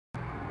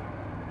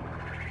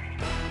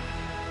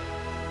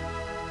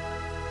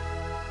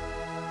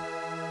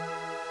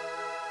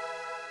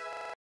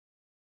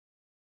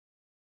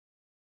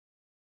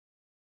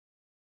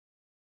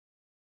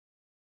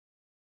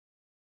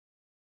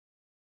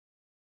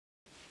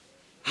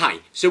Hi,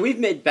 so we've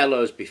made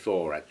bellows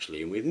before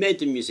actually, and we've made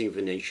them using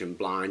Venetian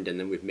blind, and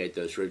then we've made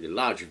those really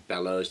large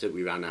bellows that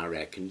we ran our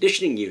air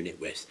conditioning unit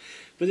with.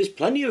 But there's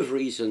plenty of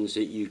reasons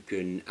that you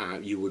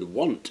would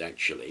want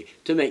actually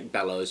to make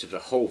bellows of a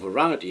whole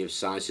variety of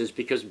sizes,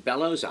 because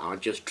bellows are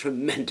just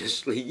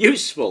tremendously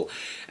useful.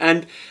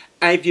 And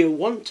if you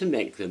want to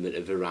make them at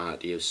a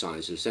variety of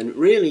sizes, then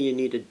really you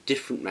need a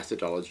different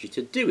methodology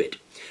to do it.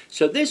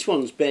 So this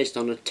one's based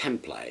on a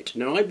template.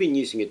 Now I've been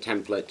using a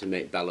template to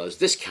make bellows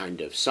this kind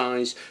of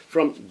size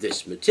from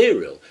this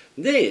material.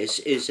 This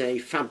is a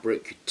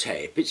fabric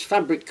tape. It's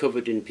fabric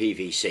covered in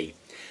PVC.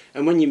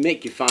 And when you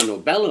make your final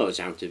bellows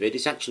out of it,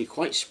 it's actually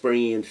quite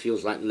springy and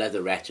feels like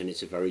leatherette, and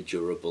it's a very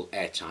durable,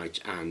 airtight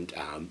and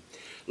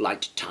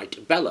light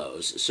tight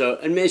bellows. So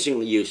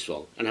amazingly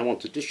useful, and I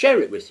wanted to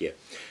share it with you.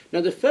 Now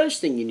the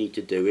first thing you need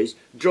to do is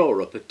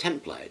draw up a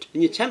template,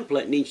 and your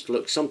template needs to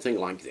look something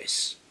like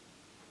this.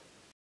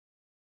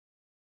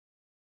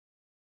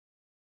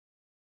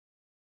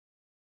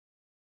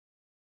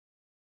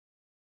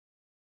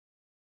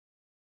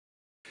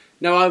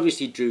 Now I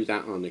obviously drew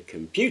that on a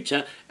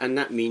computer, and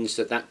that means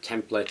that that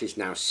template is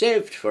now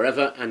saved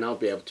forever, and I'll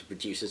be able to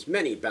produce as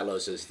many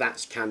bellows as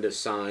that kind of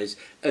size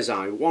as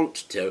I want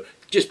to,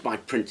 just by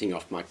printing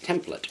off my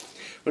template.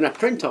 When I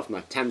print off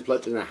my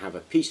template, then I have a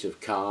piece of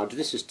card.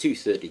 This is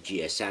 230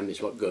 GSM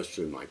is what goes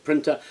through my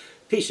printer.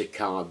 Piece of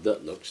card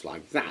that looks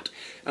like that.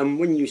 And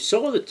when you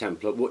saw the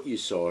template, what you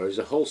saw is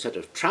a whole set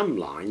of tram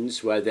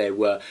lines where they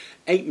were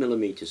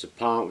 8mm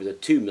apart with a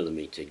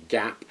 2mm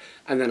gap,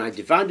 and then I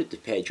divided the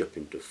page up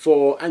into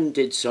 4 and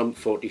did some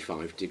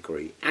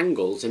 45-degree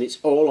angles, and it's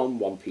all on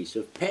one piece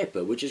of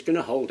paper, which is going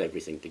to hold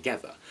everything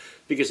together.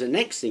 Because the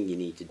next thing you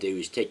need to do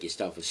is take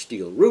yourself a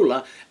steel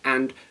ruler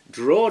and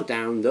draw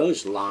down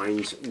those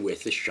lines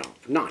with a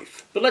sharp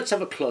knife. But let's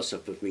have a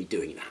close-up of me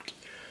doing that.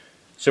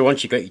 So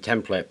once you've got your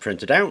template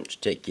printed out,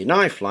 take your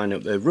knife, line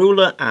up the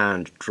ruler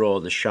and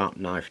draw the sharp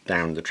knife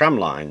down the tram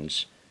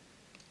lines.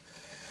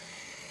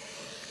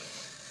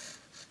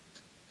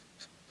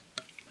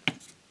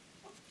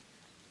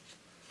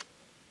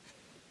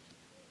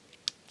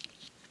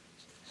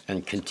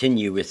 And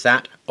continue with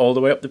that all the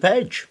way up the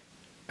page.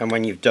 And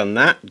when you've done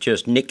that,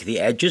 just nick the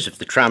edges of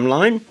the tram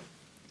line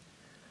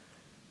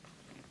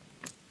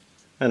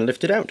and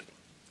lift it out.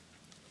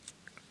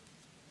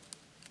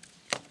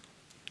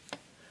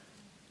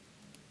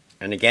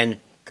 And again,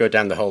 go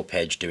down the whole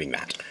page doing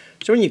that.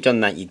 So when you've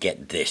done that, you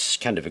get this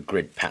kind of a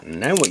grid pattern.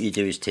 Now what you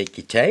do is take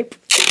your tape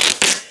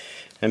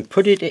and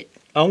put it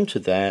onto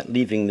there,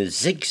 leaving the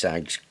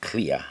zigzags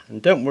clear.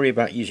 And don't worry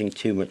about using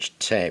too much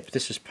tape.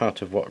 This is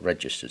part of what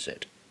registers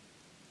it.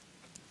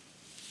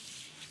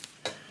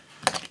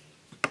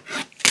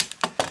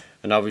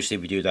 And obviously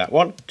we do that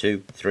 1,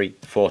 2, 3,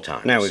 4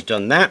 times. Now we've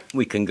done that,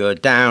 we can go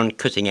down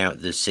cutting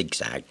out the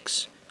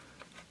zigzags.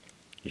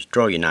 Just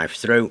draw your knife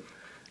through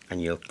and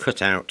you'll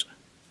cut out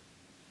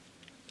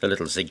the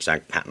little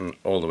zigzag pattern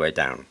all the way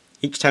down.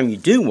 Each time you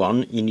do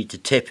one, you need to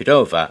tape it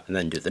over and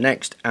then do the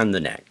next and the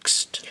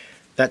next.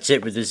 That's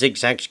it with the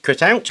zigzags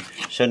cut out.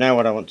 So now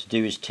what I want to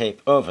do is tape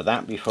over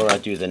that before I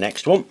do the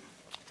next one.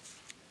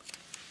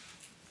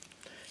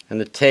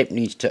 And the tape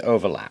needs to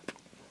overlap.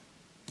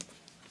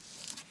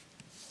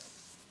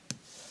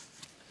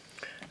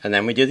 And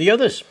then we do the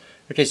others.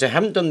 Okay, so I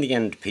haven't done the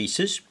end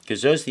pieces,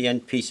 because those are the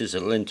end pieces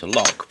that will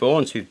interlock, but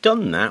once we've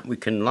done that, we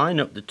can line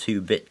up the two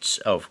bits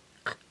of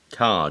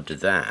card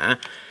there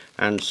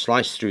and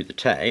slice through the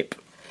tape.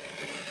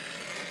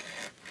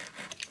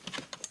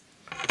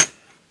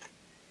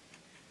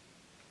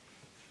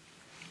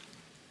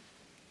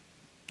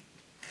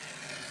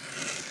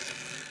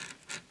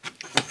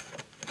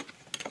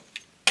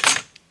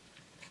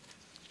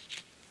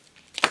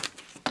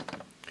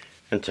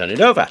 And turn it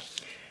over.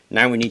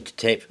 Now we need to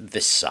tape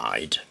this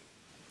side.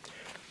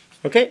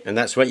 Okay, and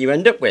that's what you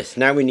end up with.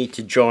 Now we need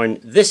to join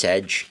this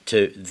edge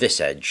to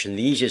this edge, and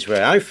the easiest way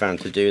I've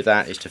found to do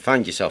that is to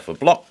find yourself a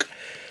block,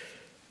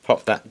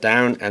 pop that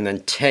down and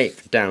then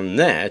tape down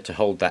there to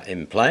hold that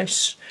in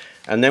place,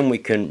 and then we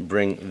can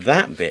bring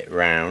that bit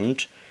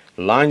round,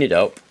 line it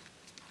up,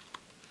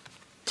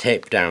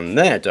 tape down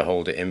there to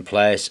hold it in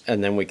place,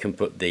 and then we can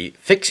put the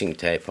fixing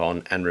tape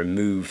on and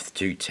remove the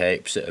two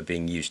tapes that are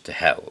being used to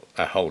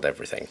hold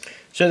everything.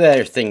 So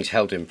there are things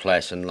held in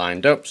place and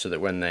lined up so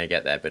that when they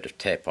get their bit of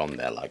tape on,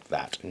 they're like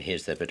that. And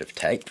here's their bit of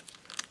tape.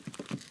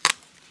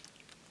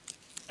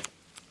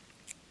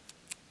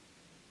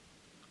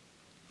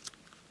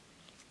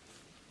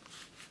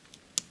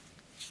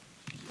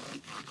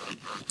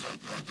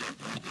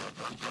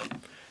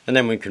 And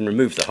then we can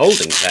remove the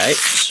holding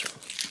tapes.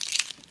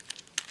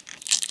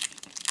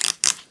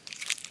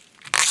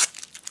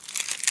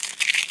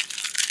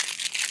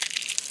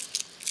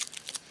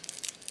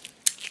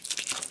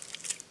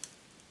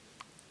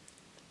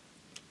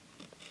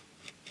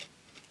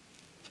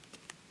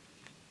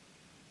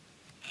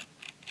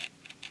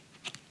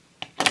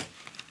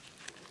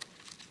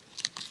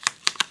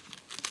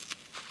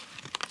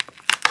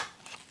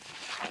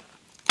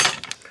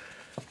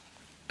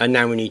 And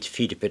now we need to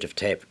feed a bit of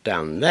tape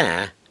down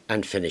there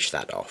and finish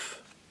that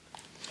off.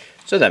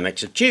 So that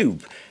makes a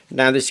tube.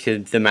 Now this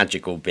is the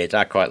magical bit.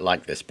 I quite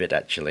like this bit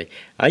actually.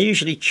 I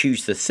usually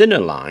choose the thinner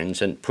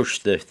lines and push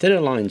the thinner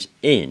lines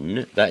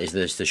in, that is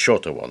there's the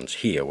shorter ones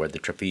here where the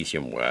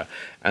trapezium were,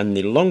 and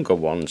the longer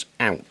ones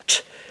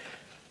out.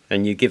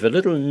 And you give a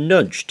little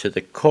nudge to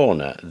the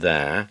corner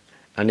there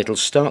and it'll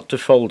start to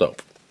fold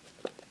up.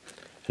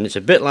 And it's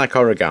a bit like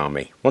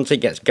origami. Once it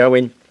gets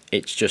going,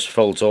 it just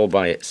folds all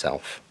by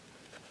itself.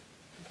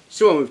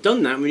 So when we've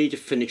done that, we need to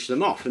finish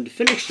them off. And to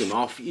finish them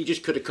off, you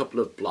just cut a couple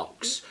of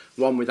blocks.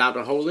 One without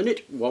a hole in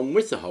it, one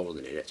with a hole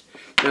in it.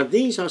 Now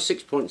these are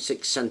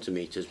 6.6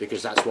 centimetres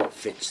because that's what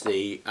fits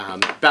the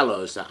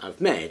bellows that I've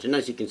made. And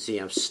as you can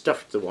see, I've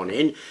stuffed the one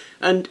in.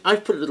 And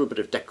I've put a little bit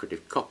of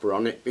decorative copper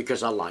on it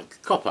because I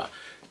like copper.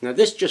 Now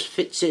this just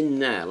fits in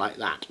there like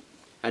that.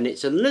 And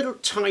it's a little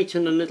tight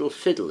and a little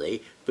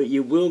fiddly, but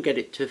you will get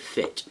it to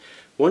fit.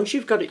 Once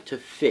you've got it to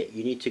fit,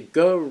 you need to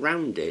go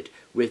around it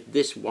with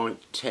this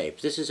white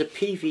tape. This is a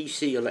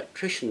PVC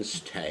electrician's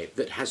tape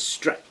that has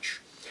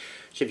stretch.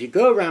 So if you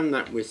go around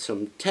that with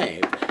some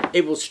tape,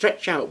 it will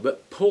stretch out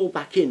but pull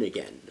back in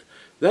again.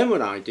 Then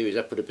what I do is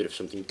I put a bit of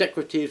something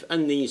decorative,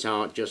 and these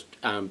are just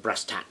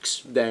brass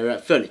tacks. They're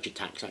furniture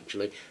tacks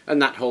actually,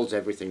 and that holds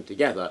everything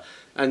together.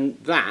 And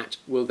that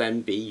will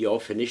then be your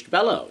finished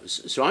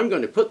bellows. So I'm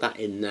going to put that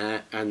in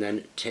there and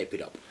then tape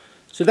it up.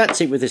 So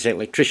that's it with this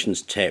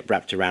electrician's tape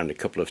wrapped around a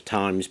couple of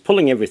times,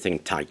 pulling everything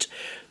tight.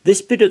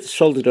 This bit that's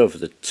folded over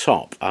the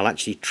top I'll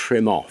actually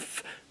trim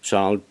off. So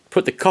I'll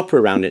put the copper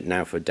around it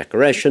now for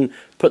decoration,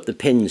 put the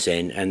pins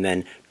in, and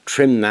then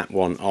trim that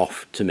one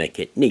off to make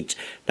it neat.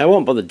 Now I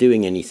won't bother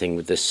doing anything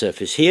with this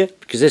surface here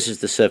because this is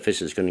the surface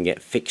that's going to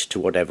get fixed to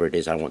whatever it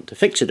is I want to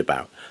fix it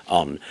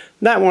on.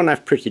 That one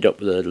I've prettied up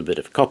with a little bit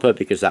of copper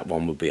because that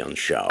one will be on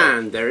show.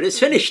 And there it is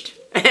finished.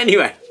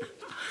 Anyway.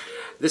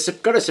 This has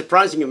got a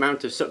surprising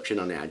amount of suction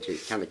on it actually,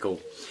 it's kind of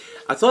cool.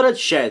 I thought I'd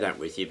share that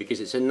with you because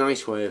it's a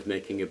nice way of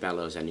making a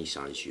bellows any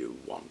size you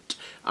want.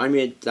 I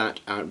made that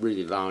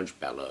really large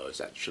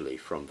bellows actually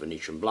from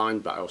Venetian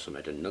blind, but I also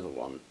made another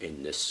one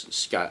in this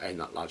scale, in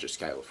that larger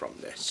scale from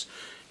this.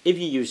 If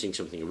you're using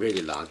something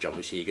really large,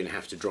 obviously you're going to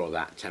have to draw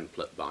that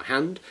template by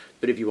hand,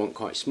 but if you want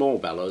quite small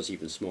bellows,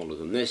 even smaller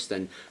than this,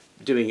 then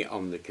doing it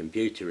on the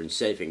computer and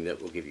saving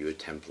that will give you a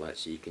template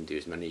so you can do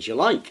as many as you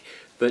like.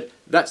 But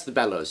that's the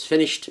bellows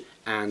finished,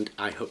 and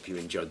I hope you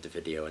enjoyed the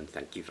video, and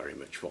thank you very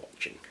much for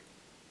watching.